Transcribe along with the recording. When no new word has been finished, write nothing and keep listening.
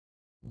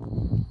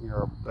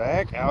We're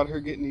back out here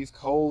getting these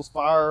coals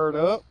fired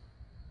up.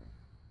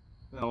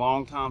 Been a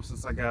long time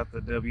since I got the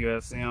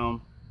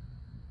WSM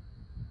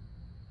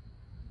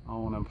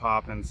on and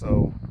popping,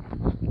 so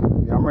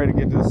yeah, I'm ready to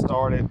get this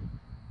started.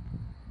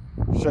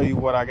 Show you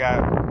what I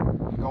got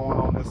going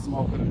on this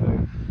smoker today.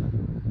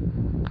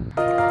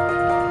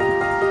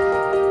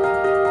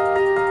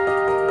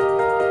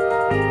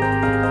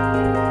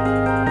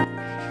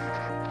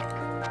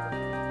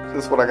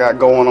 This is what I got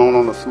going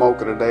on the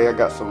smoker today. I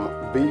got some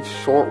beef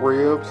short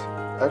ribs.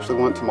 I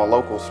actually went to my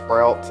local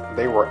Sprouts.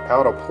 They were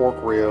out of pork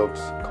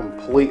ribs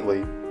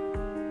completely.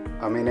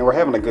 I mean, they were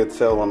having a good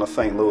sale on the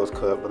St. Louis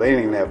cut, but they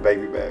didn't even have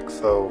baby backs.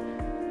 So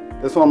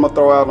this one I'm gonna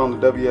throw out on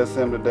the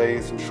WSM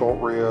today, some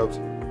short ribs.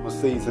 I'm gonna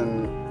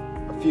season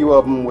a few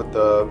of them with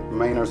the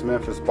Maynard's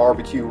Memphis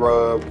barbecue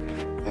rub,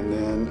 and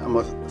then I'm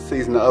gonna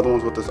season the other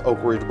ones with this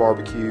Oakridge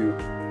barbecue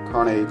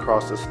Carne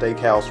Crosta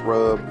Steakhouse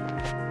rub.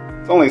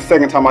 It's only the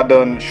second time I've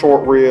done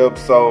short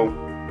ribs, so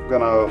I'm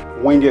gonna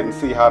wing it and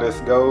see how this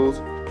goes.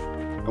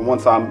 And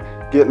once I'm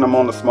getting them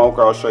on the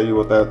smoker, I'll show you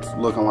what that's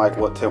looking like,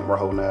 what temp we're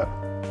holding at.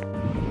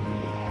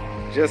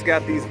 Just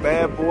got these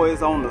bad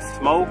boys on the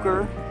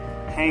smoker,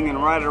 hanging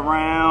right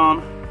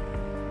around.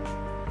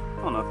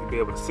 I don't know if you'll be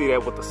able to see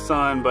that with the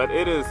sun, but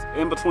it is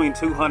in between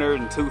 200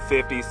 and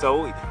 250.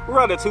 So we're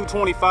right at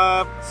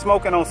 225,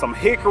 smoking on some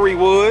hickory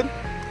wood.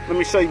 Let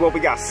me show you what we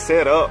got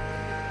set up.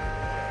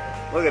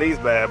 Look at these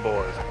bad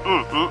boys.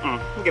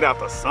 Let me get out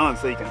the sun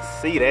so you can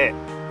see that.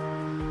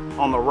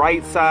 On the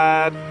right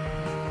side,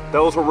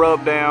 those were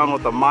rubbed down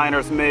with the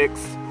Maynard's Mix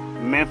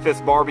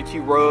Memphis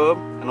barbecue rub.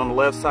 And on the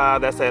left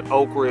side, that's that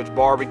Oakridge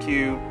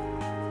barbecue,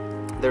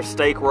 their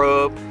steak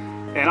rub.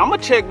 And I'm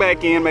gonna check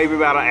back in maybe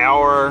about an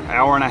hour,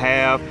 hour and a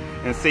half,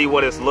 and see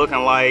what it's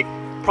looking like.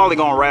 Probably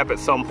gonna wrap at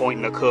some point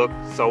in the cook.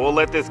 So we'll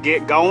let this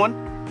get going.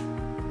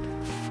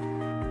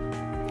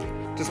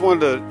 Just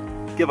wanted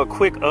to give a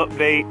quick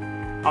update.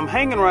 I'm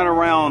hanging right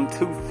around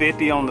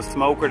 250 on the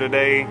smoker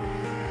today,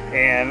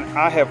 and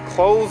I have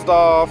closed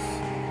off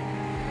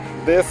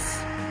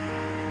this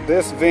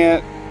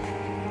vent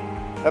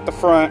at the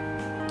front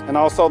and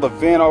also the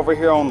vent over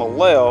here on the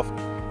left.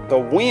 The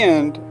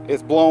wind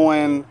is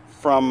blowing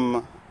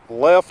from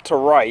left to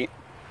right,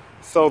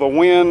 so the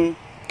wind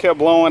kept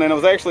blowing and it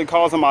was actually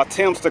causing my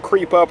temps to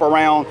creep up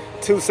around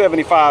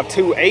 275,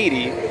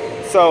 280.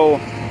 So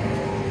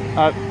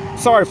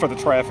sorry for the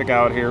traffic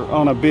out here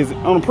on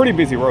a pretty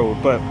busy road,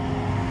 but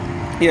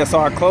yeah, so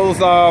I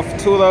closed off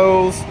 2 of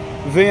those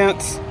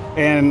vents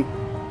and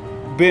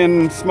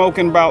been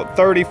smoking about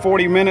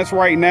 30-40 minutes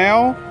right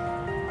now.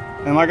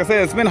 And like I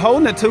said, it's been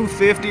holding at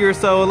 250 or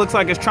so. It looks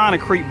like it's trying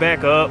to creep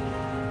back up.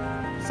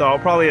 So I'll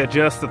probably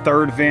adjust the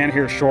 3rd vent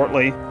here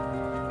shortly.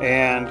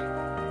 And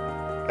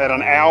at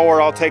an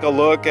hour, I'll take a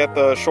look at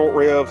the short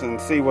ribs and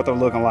see what they're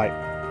looking like.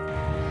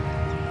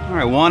 All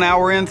right, 1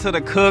 hour into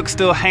the cook,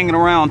 still hanging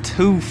around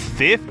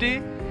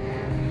 250.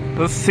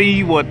 Let's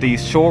see what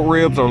these short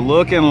ribs are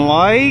looking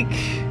like.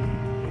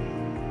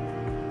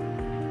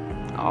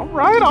 All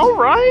right, all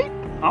right.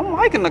 I'm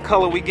liking the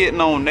color we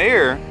getting on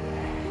there.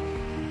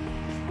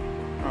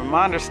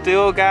 Reminder,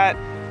 still got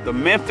the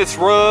Memphis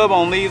rub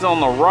on these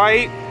on the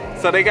right.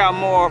 So they got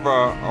more of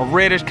a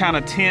reddish kind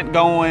of tint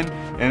going.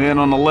 And then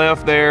on the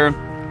left there,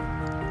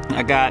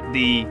 I got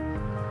the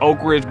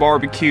Oakridge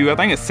barbecue. I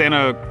think it's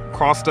Santa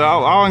Crosta.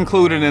 I'll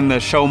include it in the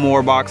show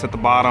more box at the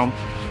bottom.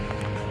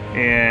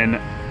 And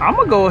I'm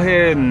gonna go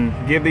ahead and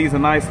give these a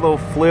nice little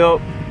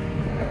flip.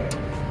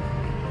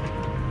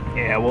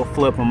 Yeah, we'll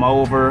flip them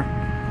over.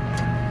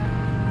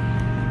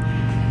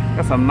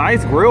 Got some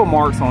nice grill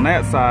marks on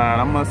that side,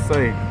 I must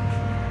say.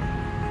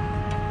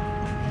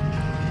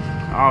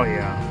 Oh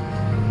yeah.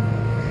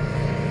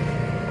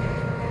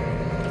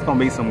 It's gonna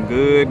be some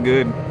good,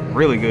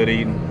 really good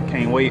eating.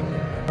 Can't wait.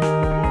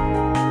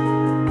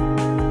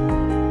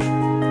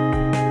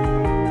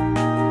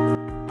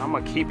 I'm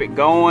gonna keep it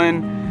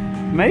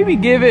going. Maybe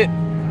give it,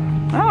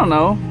 I don't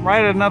know,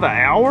 right at another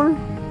hour.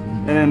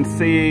 And then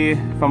see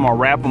if I'm gonna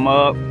wrap them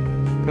up.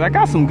 Cause I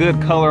got some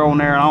good color on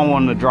there. I don't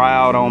want them to dry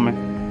out on me.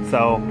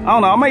 So, I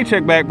don't know, I may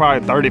check back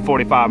probably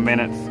 30-45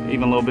 minutes,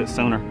 even a little bit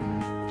sooner.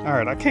 All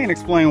right, I can't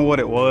explain what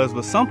it was,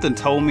 but something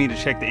told me to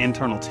check the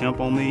internal temp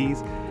on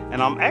these.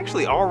 And I'm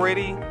actually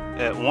already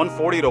at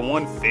 140 to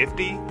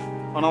 150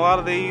 on a lot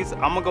of these.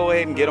 I'm gonna go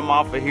ahead and get them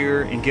off of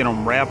here and get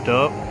them wrapped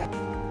up.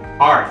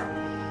 All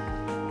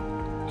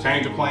right,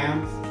 change of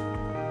plans.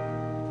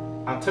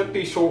 I took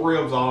these short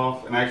ribs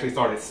off and actually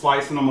started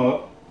slicing them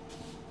up,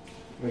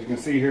 as you can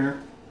see here.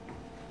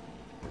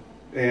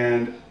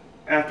 And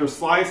after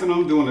slicing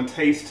them, doing a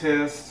taste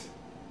test,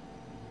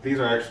 these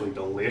are actually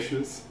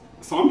delicious.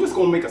 So I'm just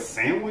gonna make a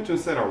sandwich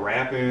instead of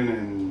wrapping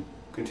and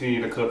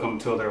continue to cook them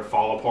until they're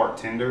fall apart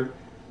tender.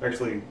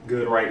 Actually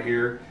good right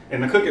here.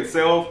 And the cook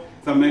itself,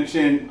 as I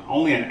mentioned,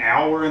 only an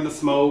hour in the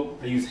smoke.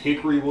 I used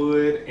hickory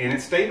wood and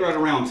it stayed right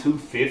around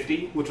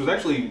 250, which was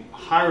actually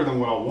higher than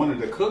what I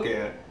wanted to cook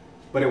at.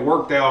 But it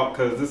worked out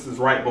because this is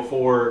right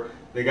before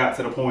they got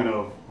to the point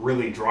of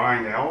really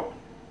drying out.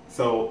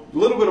 So a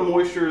little bit of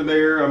moisture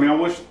there. I mean, I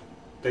wish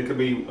they could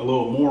be a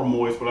little more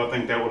moist, but I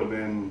think that would have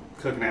been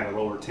cooking at a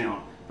lower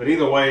temp. But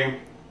either way,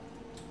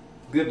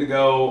 good to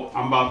go.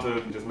 I'm about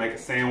to just make a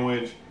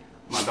sandwich.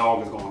 My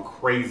dog is going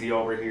crazy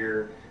over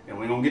here, and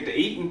we're gonna get to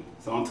eating.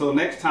 So until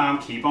next time,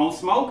 keep on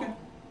smoking.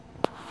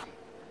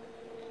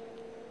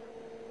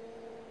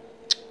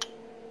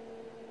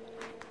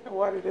 The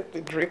water just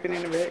be dripping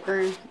in the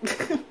background.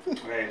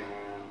 Hey man,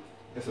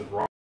 this is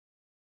raw.